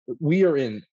we are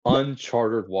in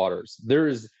uncharted waters.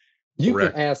 You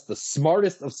Correct. can ask the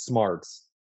smartest of smarts.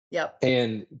 Yep.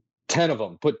 And 10 of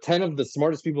them, put 10 of the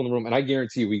smartest people in the room, and I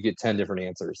guarantee you we get 10 different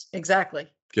answers. Exactly.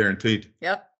 Guaranteed.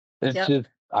 Yep. It's just,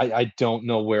 I don't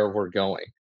know where we're going.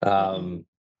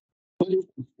 But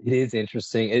it is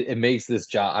interesting. It makes this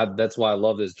job. That's why I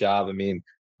love this job. I mean,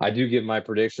 I do give my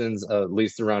predictions, at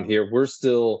least around here. We're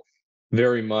still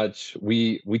very much,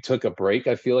 we took a break,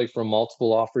 I feel like, from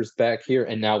multiple offers back here,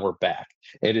 and now we're back.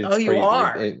 It is you crazy.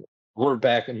 are. We're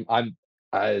back, and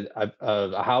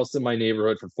a house in my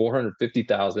neighborhood for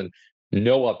 $450,000,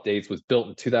 no updates, was built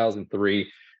in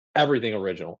 2003, everything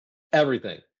original,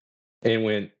 everything, and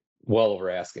went well over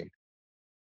asking.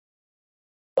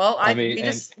 Well,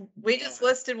 we just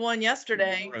listed one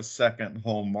yesterday. We're a second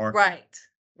home market.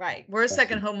 Right. We're a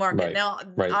second home market. Right. Now,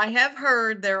 I have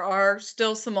heard there are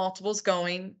still some multiples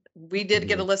going. We did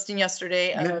get a listing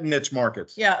yesterday. Niche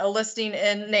markets. Yeah, a listing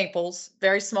in Naples,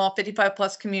 very small, 55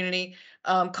 plus community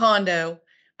condo,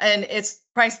 and its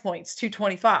price point's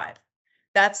 $225.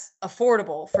 That's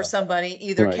affordable for somebody,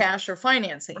 either cash or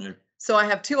financing. Right. So I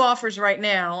have 2 offers right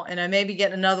now, and I may be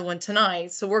getting another one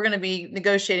tonight. So we're going to be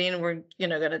negotiating, and we're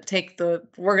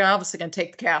obviously going to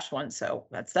take the cash one. So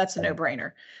that's a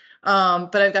no-brainer.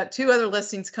 But I've got 2 other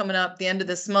listings coming up the end of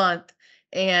this month,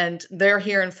 and they're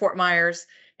here in Fort Myers,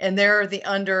 and they're the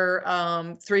under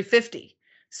 350.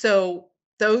 So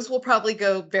those will probably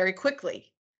go very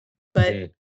quickly.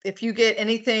 But if you get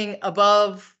anything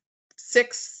above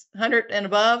 600 and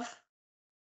above,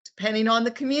 depending on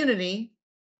the community,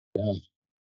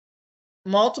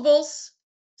 multiples,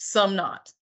 some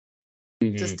not.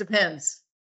 Just depends.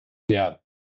 Yeah,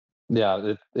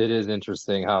 it is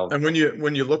interesting how. And when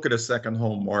you look at a second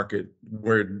home market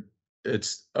where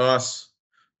it's us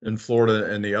in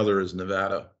Florida and the other is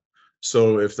Nevada,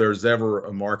 so if there's ever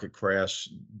a market crash,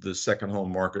 the second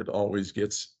home market always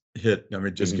gets hit. I mean,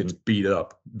 it just gets beat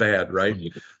up bad, right?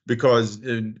 Because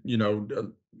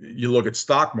you look at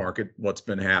stock market, what's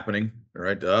been happening,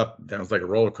 right? Up, down, it's like a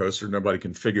roller coaster. Nobody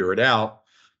can figure it out.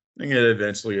 And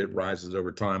eventually it rises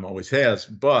over time, always has.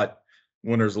 But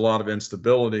when there's a lot of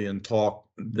instability and talk,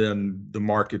 then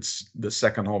the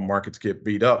second home markets get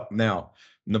beat up. Now,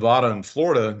 Nevada and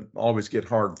Florida always hit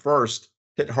hard first,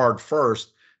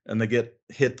 and they get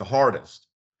hit the hardest.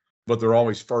 But they're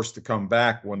always first to come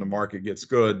back when the market gets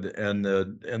good and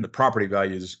the property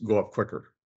values go up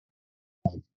quicker.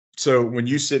 So when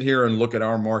you sit here and look at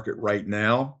our market right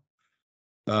now,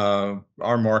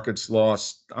 our market's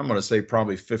lost, I'm going to say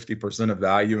probably 50% of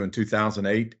value in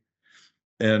 2008.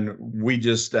 And we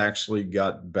just actually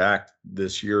got back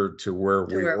this year to where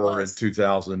we were in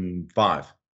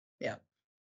 2005. Yeah.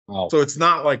 Wow. So it's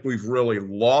not like we've really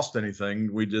lost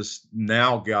anything. We just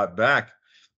now got back.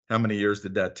 How many years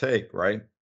did that take, right?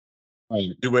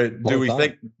 Do we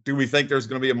think there's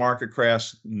going to be a market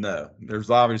crash? No. There's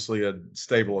obviously a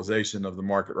stabilization of the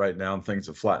market right now, and things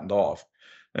have flattened off,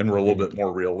 and we're a little bit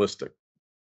more realistic.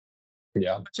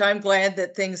 Yeah. Which I'm glad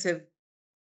that things have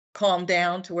calmed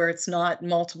down to where it's not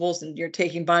multiples and you're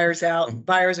taking buyers out.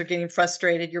 Buyers are getting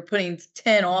frustrated. You're putting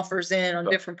 10 offers in on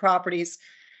different properties,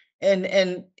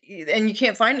 and you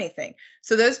can't find anything.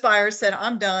 So those buyers said,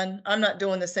 I'm done. I'm not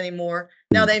doing this anymore.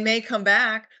 Now they may come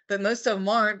back, but most of them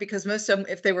aren't, because most of them,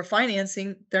 if they were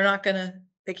financing, they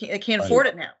can't afford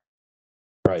it now.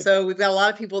 Right. So we've got a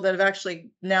lot of people that have actually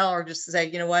now are just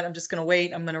saying, you know what, I'm just going to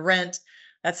wait. I'm going to rent.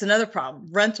 That's another problem.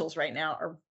 Rentals right now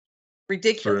are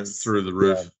ridiculous. Through the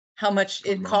roof. How much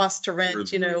it costs to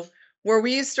rent, where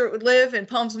we used to live in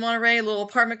Palms, Monterey, a little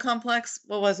apartment complex.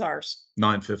 What was ours?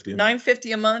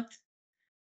 $950 a month.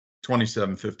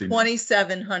 $2,750.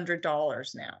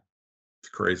 $2,700 now. It's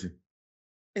crazy.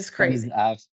 It's crazy.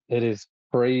 It is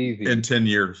crazy. In 10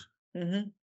 years.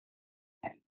 10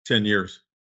 years.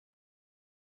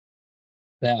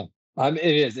 Yeah.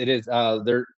 It is.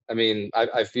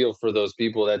 I feel for those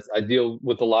people. I deal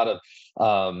with a lot of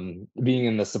being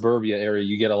in the suburbia area.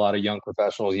 You get a lot of young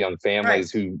professionals, young families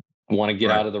who want to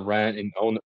get out of the rent and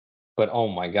own. But oh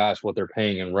my gosh, what they're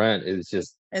paying in rent is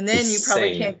just. And then you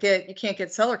probably can't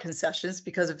get seller concessions,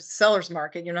 because of seller's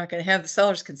market. You're not going to have the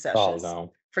seller's concessions. Oh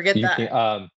no, forget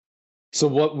that. So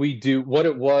what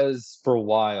it was for a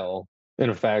while, and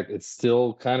in fact, it's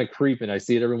still kind of creeping. I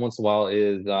see it every once in a while.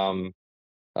 Is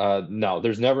no,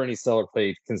 there's never any seller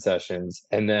paid concessions,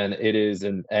 and then it is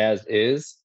an as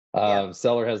is.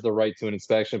 Seller has the right to an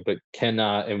inspection, but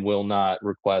cannot and will not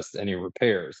request any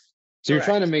repairs. So you're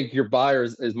trying to make your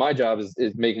buyers, my job is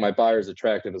make my buyers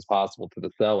attractive as possible to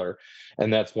the seller.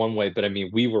 And that's one way. But I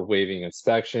mean, we were waiving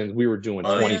inspections. We were doing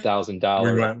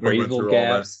 $20,000 appraisal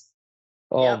gaps.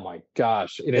 Oh my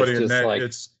gosh. And it's just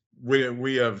like,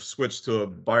 we have switched to a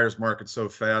buyer's market so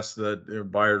fast that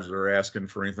buyers are asking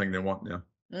for anything they want now.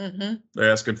 Mm-hmm.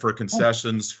 They're asking for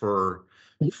concessions for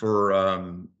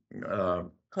Closing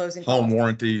home costs.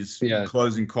 warranties, Yeah.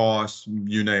 closing costs,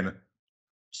 you name it.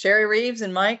 Sherry Reeves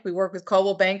and Mike, we work with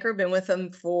Coldwell Banker, been with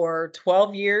them for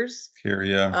 12 years. Here,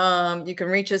 yeah. You can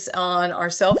reach us on our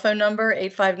cell phone number,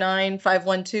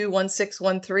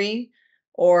 859-512-1613,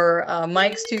 or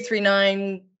Mike's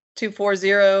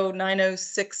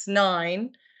 239-240-9069.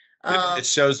 It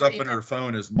shows up in her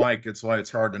phone as Mike. It's why it's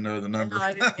hard to know the number.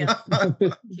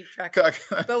 Keep track.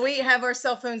 But we have our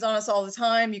cell phones on us all the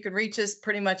time. You can reach us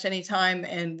pretty much anytime,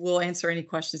 and we'll answer any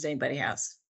questions anybody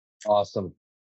has. Awesome.